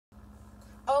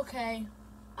Okay,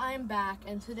 I'm back,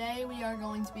 and today we are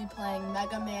going to be playing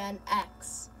Mega Man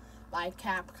X by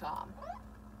Capcom.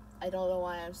 I don't know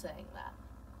why I'm saying that.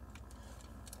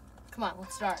 Come on,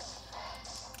 let's start.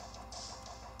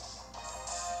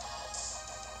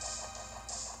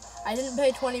 I didn't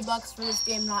pay 20 bucks for this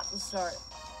game not to start.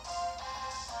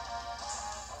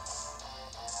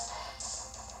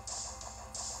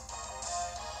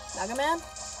 Mega Man?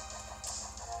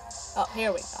 Oh,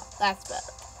 here we go. That's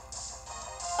better.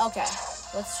 Okay,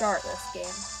 let's start this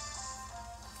game.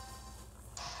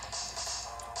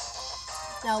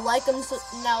 Now like and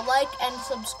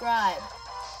subscribe.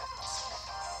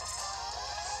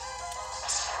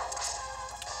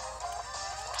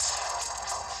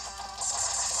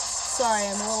 Sorry,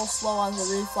 I'm a little slow on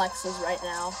the reflexes right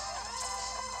now.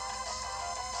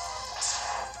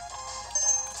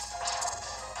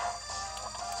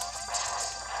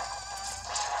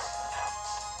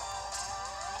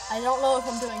 I don't know if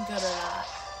I'm doing good or not.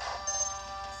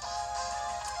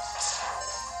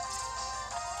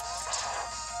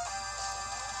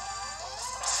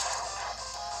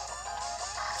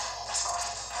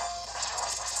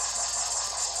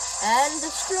 And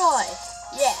destroy.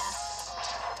 Yeah.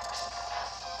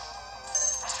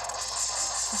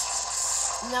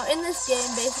 Now in this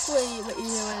game, basically what you do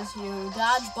is you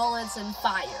dodge bullets and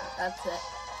fire. That's it.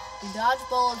 You dodge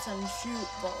bullets and shoot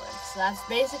bullets. That's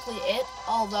basically it,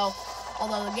 although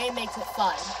the game makes it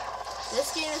fun. This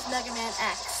game is Mega Man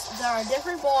X. There are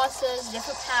different bosses,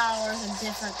 different powers, and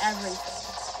different everything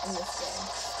in this game.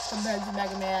 Compared to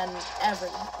Mega Man, every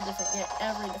different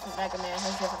Mega Man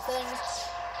has different things.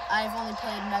 I've only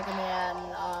played Mega Man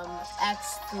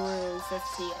X through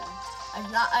 15.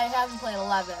 I haven't played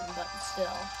 11, but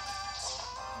still.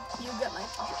 You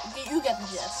get the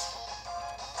gist.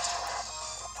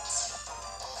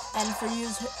 And if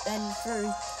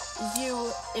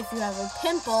you have a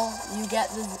pimple, you get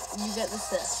the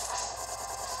cyst.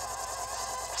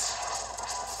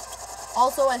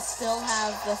 Also, I still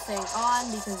have the thing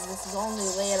on because this is only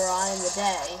later on in the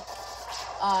day,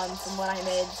 from when I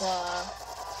made the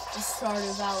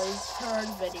Stardew Valley third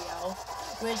video,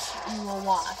 which you will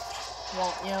watch,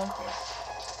 won't you? Yeah.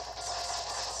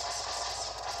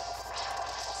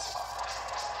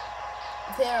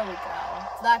 There we go.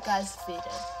 That guy's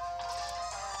defeated.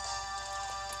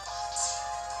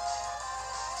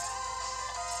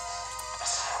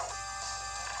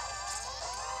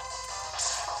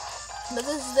 But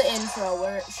this is the intro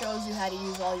where it shows you how to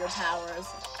use all your powers.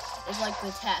 It's like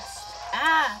the test.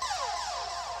 Ah!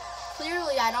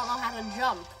 Clearly I don't know how to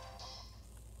jump.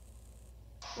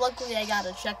 Luckily I got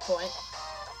a checkpoint.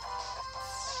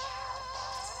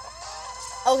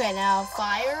 Okay, now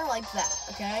fire like that,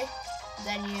 okay?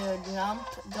 Then you jump.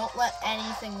 Don't let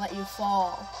anything let you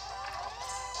fall.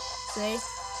 See?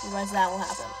 Otherwise that will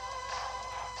happen.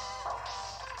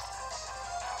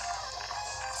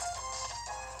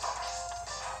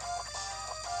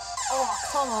 Oh,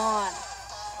 come on.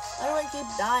 Why do I keep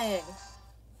dying?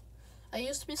 I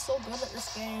used to be so good at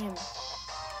this game.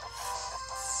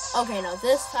 Okay, no,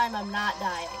 this time I'm not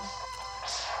dying.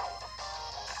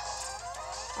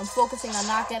 I'm focusing on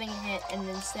not getting hit, and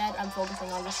instead I'm focusing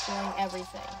on destroying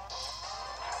everything.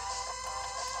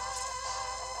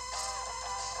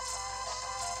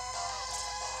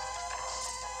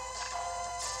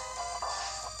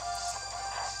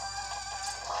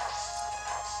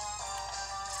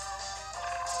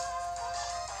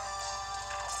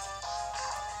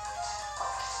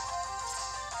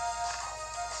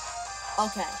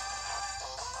 Okay.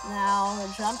 Now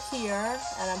jump here,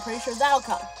 and I'm pretty sure that'll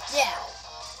come. Yeah.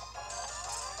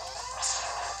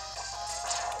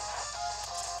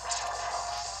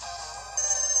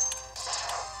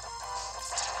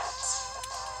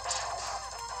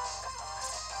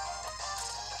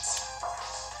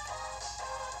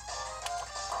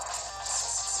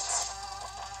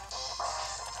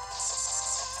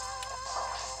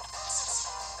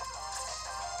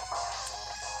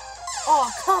 Oh,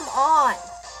 come on!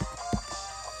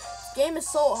 This game is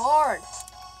so hard.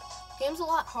 This game's a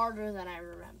lot harder than I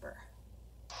remember.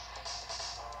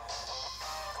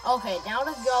 Okay, now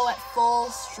to go at full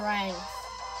strength.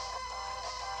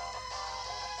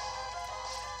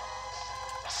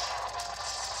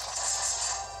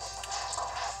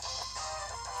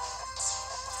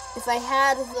 If I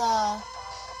had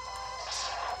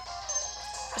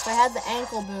the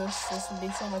ankle boost, this would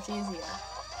be so much easier.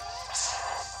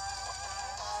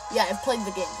 Yeah, I've played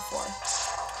the game before.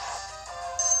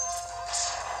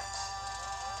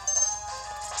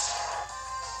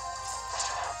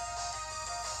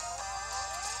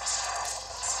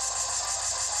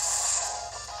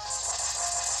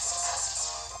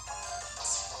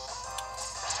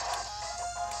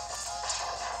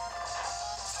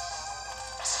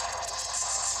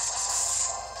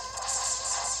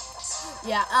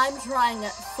 Yeah, I'm trying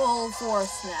at full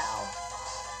force now.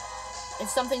 If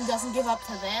something doesn't give up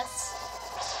to this,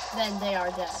 then they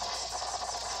are dead.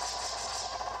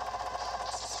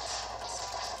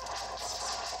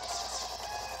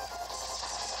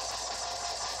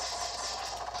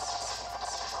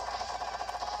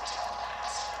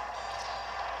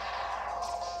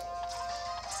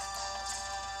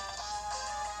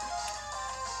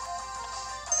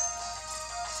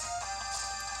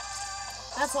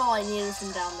 That's all I needed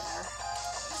from down there.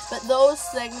 But those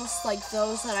things, like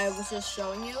those that I was just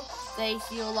showing you, they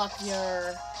heal up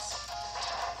your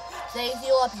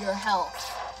health.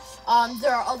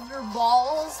 There are other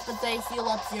balls, but they heal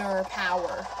up your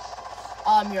power.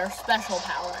 Your special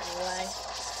power anyway.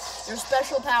 Your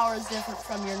special power is different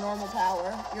from your normal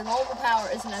power. Your normal power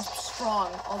isn't as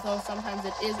strong, although sometimes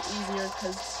it is easier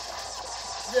because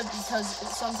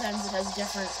sometimes it has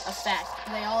different effects.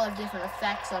 They all have different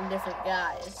effects on different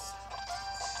guys.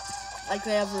 Like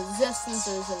they have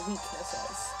resistances and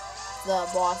weaknesses, the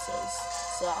bosses,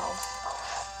 so.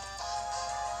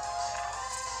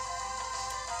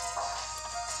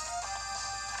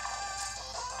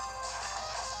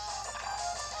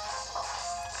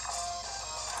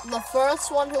 The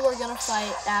first one who we're gonna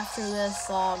fight after this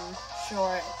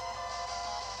short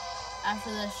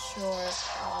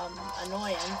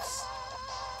annoyance,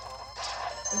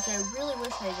 which I really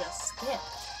wish I just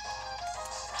skipped.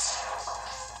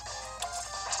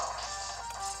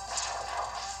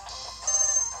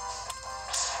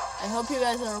 I hope you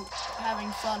guys are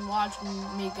having fun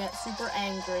watching me get super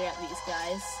angry at these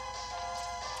guys.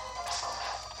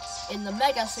 In the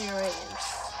Mega series,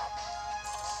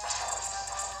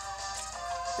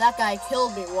 that guy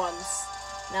killed me once.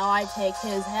 Now I take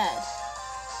his head.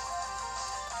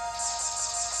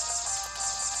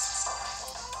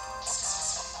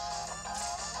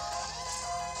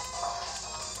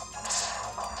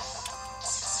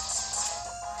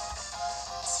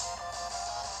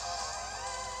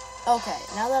 Okay,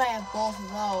 now that I have both of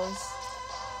those.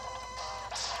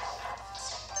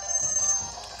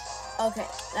 Okay,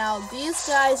 now these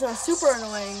guys are super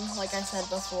annoying, like I said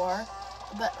before.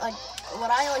 But, like, what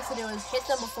I like to do is hit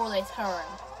them before they turn.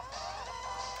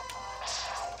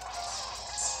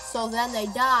 So then they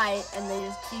die, and they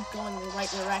just keep going the right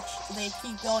direction. They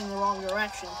keep going the wrong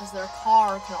direction, because their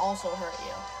car can also hurt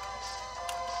you.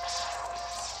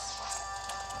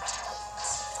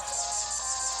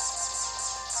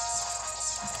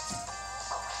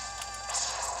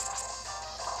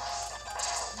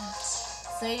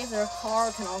 See, their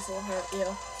car can also hurt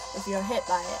you, if you're hit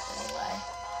by it anyway.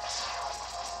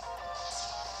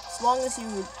 As long as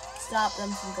you stop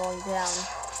them from going down.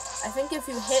 I think if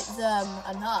you hit them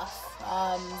enough,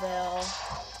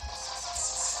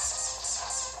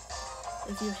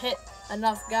 if you hit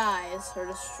enough guys or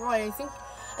destroy,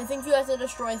 I think you have to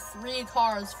destroy 3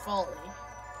 cars fully,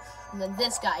 and then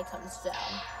this guy comes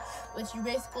down, which you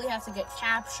basically have to get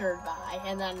captured by,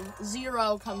 and then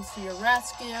 0 comes to your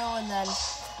rescue, and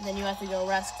then you have to go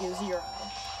rescue 0.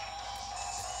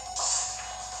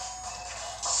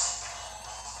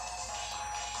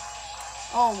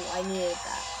 Oh, I needed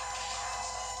that.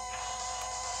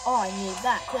 Oh, I need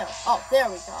that too. Oh, there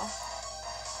we go.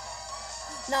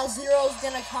 Now 0's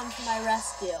gonna come to my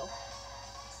rescue.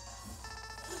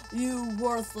 You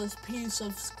worthless piece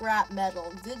of scrap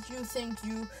metal. Did you think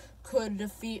you could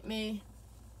defeat me?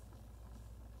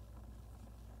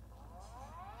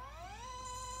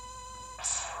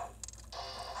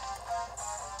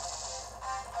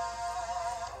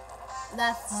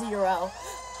 That's 0.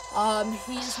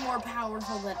 He's more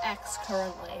powerful than X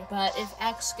currently, but if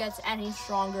X gets any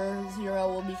stronger, 0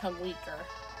 will become weaker.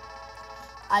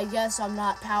 I guess I'm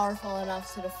not powerful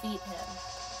enough to defeat him.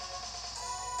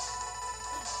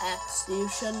 X, you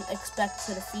shouldn't expect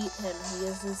to defeat him. He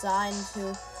is designed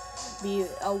to be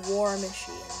a war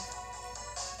machine.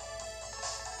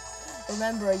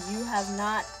 Remember, you have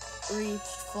not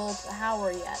reached full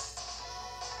power yet.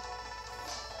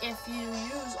 If you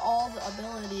use all the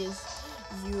abilities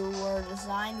you were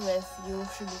designed with, you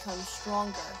should become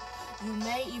stronger. You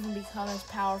may even become as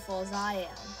powerful as I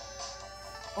am.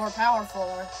 Or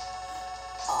powerfuler.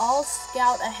 I'll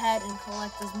scout ahead and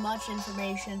collect as much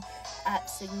information at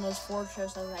Sigma's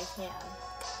fortress as I can.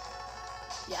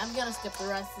 Yeah, I'm gonna skip the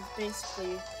rest. It's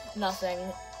basically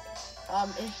nothing.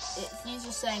 He's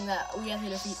just saying that we have to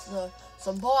defeat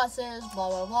some bosses, blah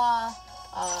blah blah.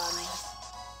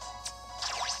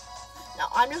 Now,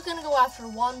 I'm just gonna go after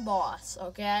one boss,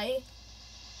 okay?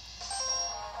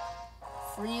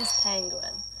 Freeze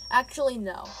Penguin. Actually,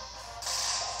 no.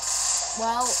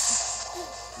 Well,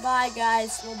 bye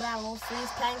guys. We'll battle Freeze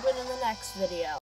Penguin in the next video.